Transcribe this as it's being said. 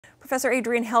Professor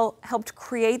Adrian Hill helped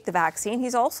create the vaccine.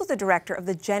 He's also the director of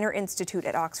the Jenner Institute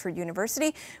at Oxford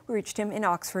University. We reached him in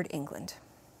Oxford, England.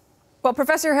 Well,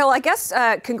 Professor Hill, I guess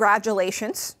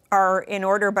congratulations are in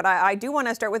order, but I do want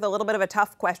to start with a little bit of a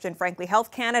tough question, frankly.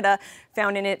 Health Canada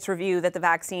found in its review that the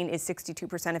vaccine is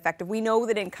 62% effective. We know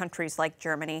that in countries like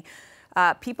Germany,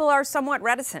 people are somewhat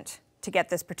reticent to get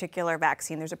this particular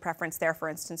vaccine. There's a preference there, for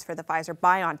instance, for the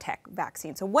Pfizer-BioNTech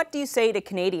vaccine. So what do you say to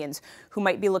Canadians who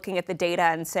might be looking at the data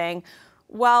and saying,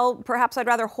 well, perhaps I'd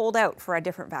rather hold out for a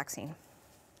different vaccine?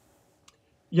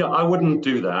 Yeah, I wouldn't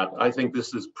do that. I think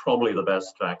this is probably the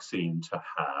best vaccine to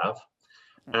have.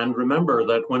 And remember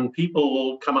that when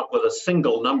people come up with a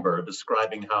single number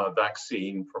describing how a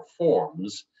vaccine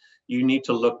performs, you need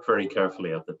to look very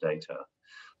carefully at the data.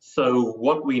 So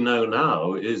what we know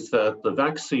now is that the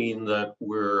vaccine that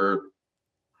we're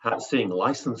seeing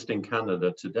licensed in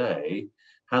Canada today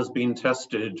has been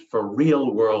tested for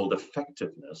real-world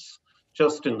effectiveness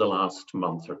just in the last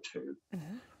month or two.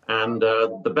 And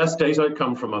the best data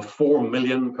come from a 4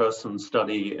 million person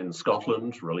study in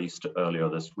Scotland released earlier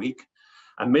this week.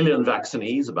 1 million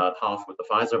vaccinees, about half with the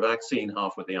Pfizer vaccine,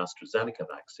 half with the AstraZeneca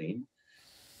vaccine.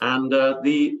 And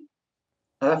the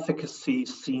efficacy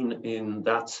seen in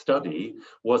that study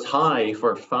was high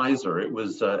for Pfizer. It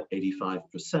was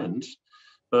 85%,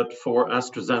 but for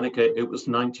AstraZeneca, it was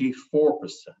 94%.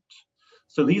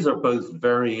 So these are both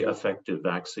very effective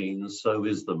vaccines. So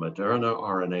is the Moderna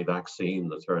RNA vaccine,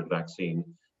 the third vaccine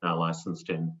now licensed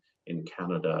in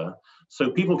Canada.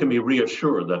 So people can be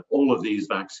reassured that all of these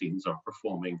vaccines are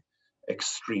performing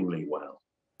extremely well.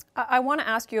 I want to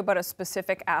ask you about a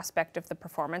specific aspect of the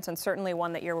performance, and certainly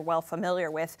one that you're well familiar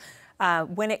with.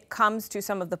 When it comes to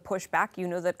some of the pushback, you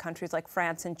know that countries like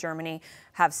France and Germany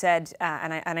have said,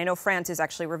 and I know France is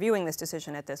actually reviewing this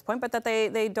decision at this point, but that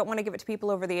they don't want to give it to people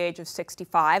over the age of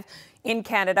 65. In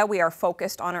Canada, we are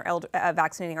focused on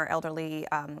vaccinating our elderly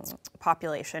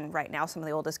population right now, some of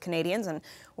the oldest Canadians, and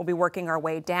we'll be working our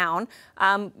way down.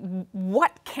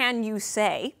 What can you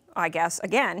say, I guess,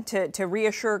 again, to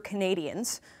reassure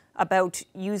Canadians about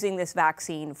using this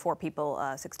vaccine for people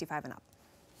 65 and up?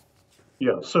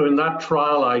 Yeah, so in that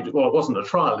trial, well, it wasn't a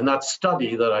trial, in that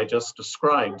study that I just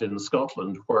described in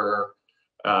Scotland, where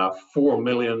 4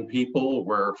 million people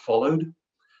were followed,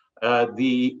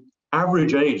 the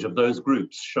average age of those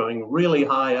groups showing really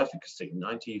high efficacy,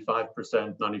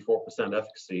 95%, 94%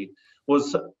 efficacy,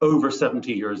 was over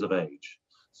 70 years of age.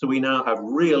 So we now have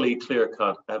really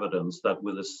clear-cut evidence that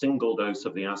with a single dose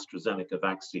of the AstraZeneca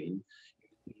vaccine,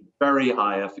 very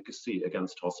high efficacy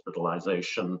against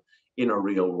hospitalization in a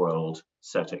real-world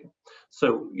setting.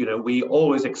 So, you know, we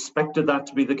always expected that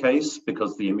to be the case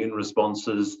because the immune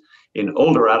responses in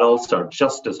older adults are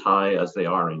just as high as they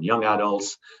are in young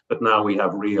adults, but now we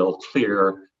have real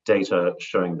clear data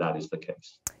showing that is the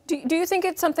case. Do you think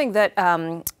it's something that,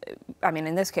 I mean,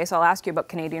 in this case, I'll ask you about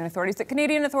Canadian authorities, that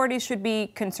Canadian authorities should be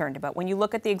concerned about when you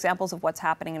look at the examples of what's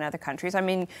happening in other countries? I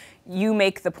mean, you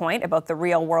make the point about the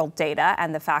real world data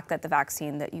and the fact that the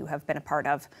vaccine that you have been a part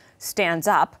of stands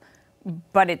up,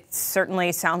 but it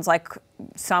certainly sounds like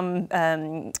some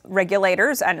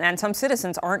regulators and some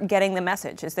citizens aren't getting the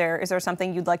message. Is there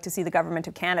something you'd like to see the Government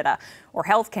of Canada or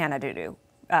Health Canada do,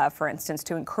 for instance,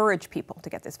 to encourage people to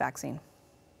get this vaccine?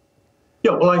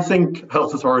 Yeah, well, I think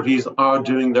health authorities are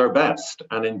doing their best.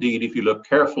 And indeed, if you look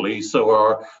carefully, so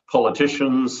are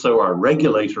politicians, so are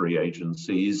regulatory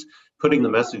agencies, putting the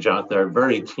message out there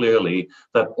very clearly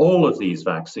that all of these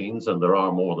vaccines, and there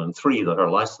are more than 3 that are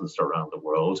licensed around the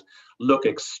world, look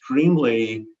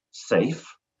extremely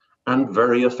safe and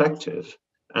very effective.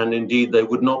 And indeed, they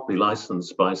would not be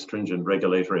licensed by stringent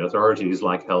regulatory authorities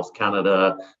like Health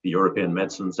Canada, the European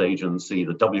Medicines Agency,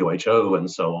 the WHO, and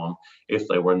so on, if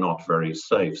they were not very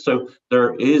safe. So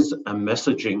there is a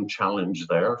messaging challenge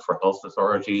there for health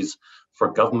authorities,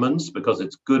 for governments, because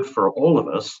it's good for all of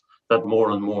us that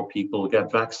more and more people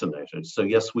get vaccinated. So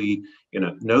yes, we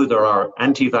know there are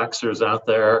anti-vaxxers out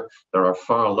there. There are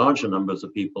far larger numbers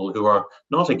of people who are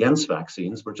not against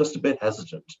vaccines, but just a bit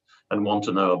hesitant and want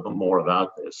to know more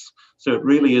about this. So it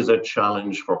really is a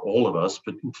challenge for all of us,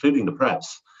 but including the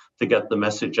press, to get the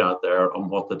message out there on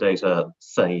what the data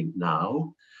say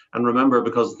now. And remember,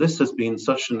 because this has been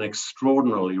such an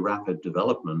extraordinarily rapid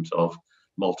development of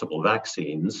multiple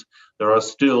vaccines, there are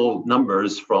still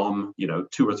numbers from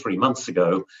 2 or 3 months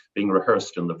ago being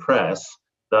rehearsed in the press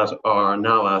that are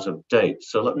now out of date.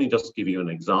 So let me just give you an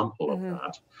example of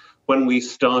that. When we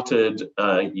started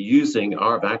using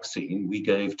our vaccine, we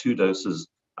gave 2 doses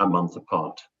a month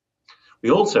apart.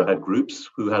 We also had groups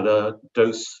who had a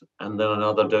dose and then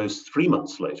another dose 3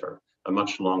 months later, a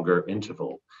much longer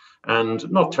interval. And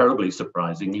not terribly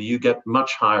surprisingly, you get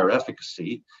much higher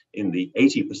efficacy in the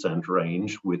 80%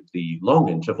 range with the long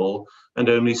interval and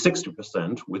only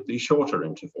 60% with the shorter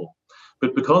interval.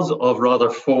 But because of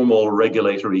rather formal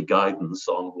regulatory guidance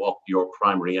on what your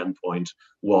primary endpoint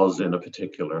was in a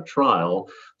particular trial,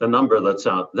 the number that's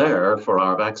out there for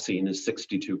our vaccine is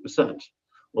 62%.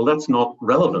 Well, that's not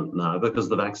relevant now because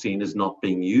the vaccine is not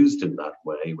being used in that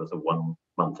way with a 1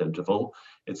 month interval.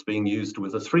 It's being used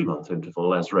with a 3 month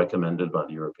interval as recommended by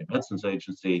the European Medicines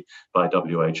Agency, by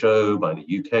WHO, by the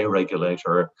UK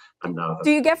regulator, and now.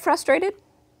 Do you get frustrated?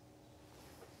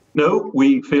 No,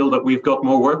 we feel that we've got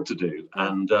more work to do.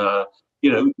 And,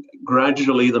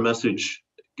 gradually the message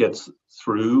gets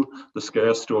through, the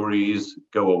scare stories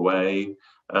go away.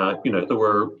 There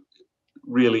were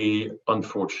really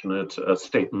unfortunate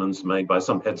statements made by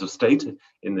some heads of state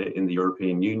in the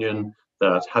European Union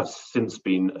that have since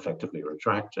been effectively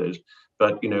retracted.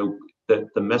 But the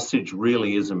message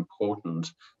really is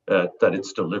important, that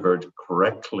it's delivered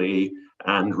correctly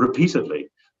and repeatedly,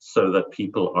 so that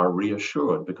people are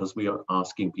reassured, because we are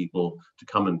asking people to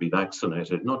come and be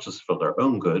vaccinated, not just for their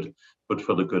own good, but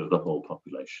for the good of the whole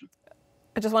population.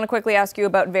 I just want to quickly ask you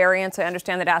about variants. I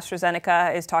understand that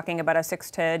AstraZeneca is talking about a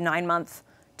 6 to 9 month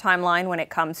timeline when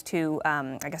it comes to,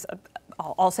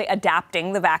 I'll say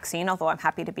adapting the vaccine, although I'm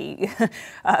happy to be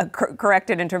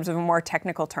corrected in terms of a more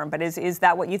technical term. But is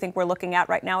that what you think we're looking at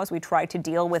right now as we try to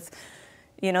deal with,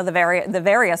 the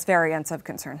various variants of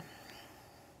concern?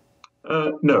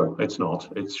 No, it's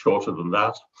not. It's shorter than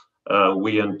that.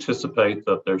 We anticipate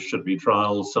that there should be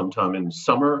trials sometime in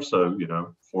summer, so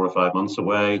 4 or 5 months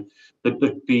away.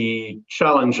 The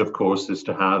challenge, of course, is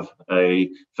to have a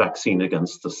vaccine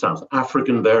against the South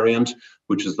African variant,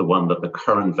 which is the one that the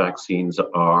current vaccines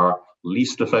are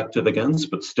least effective against,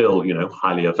 but still,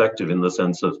 highly effective in the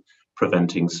sense of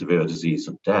preventing severe disease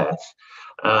and death.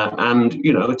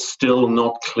 It's still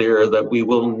not clear that we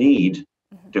will need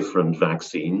different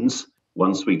vaccines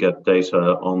once we get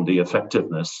data on the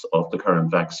effectiveness of the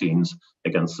current vaccines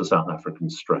against the South African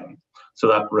strain. So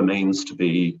that remains to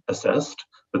be assessed,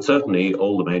 but certainly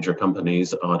all the major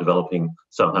companies are developing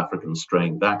South African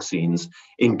strain vaccines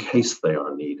in case they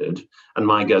are needed. And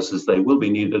my guess is they will be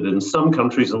needed in some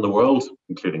countries in the world,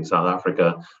 including South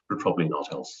Africa, but probably not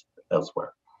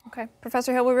elsewhere. Okay.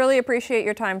 Professor Hill, we really appreciate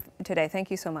your time today. Thank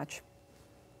you so much.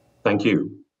 Thank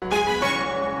you.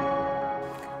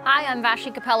 Hi, I'm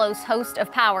Vashi Capellos, host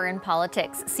of Power in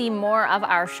Politics. See more of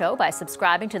our show by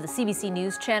subscribing to the CBC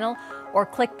News channel or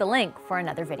click the link for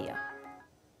another video.